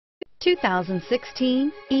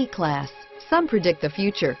2016 E-Class. Some predict the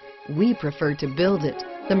future. We prefer to build it.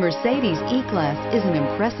 The Mercedes E-Class is an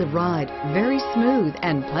impressive ride, very smooth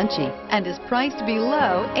and punchy, and is priced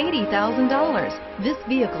below $80,000. This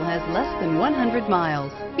vehicle has less than 100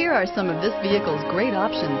 miles. Here are some of this vehicle's great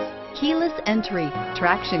options: keyless entry,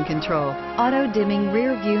 traction control, auto-dimming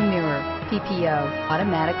rear view mirror, PPO,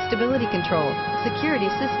 automatic stability control,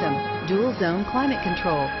 security system, dual zone climate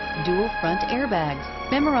control, dual front airbags,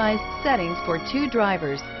 memorized settings for 2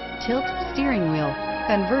 drivers, tilt steering wheel,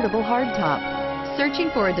 convertible hardtop. Searching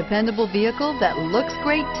for a dependable vehicle that looks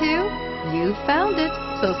great too? You found it,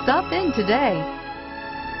 so stop in today.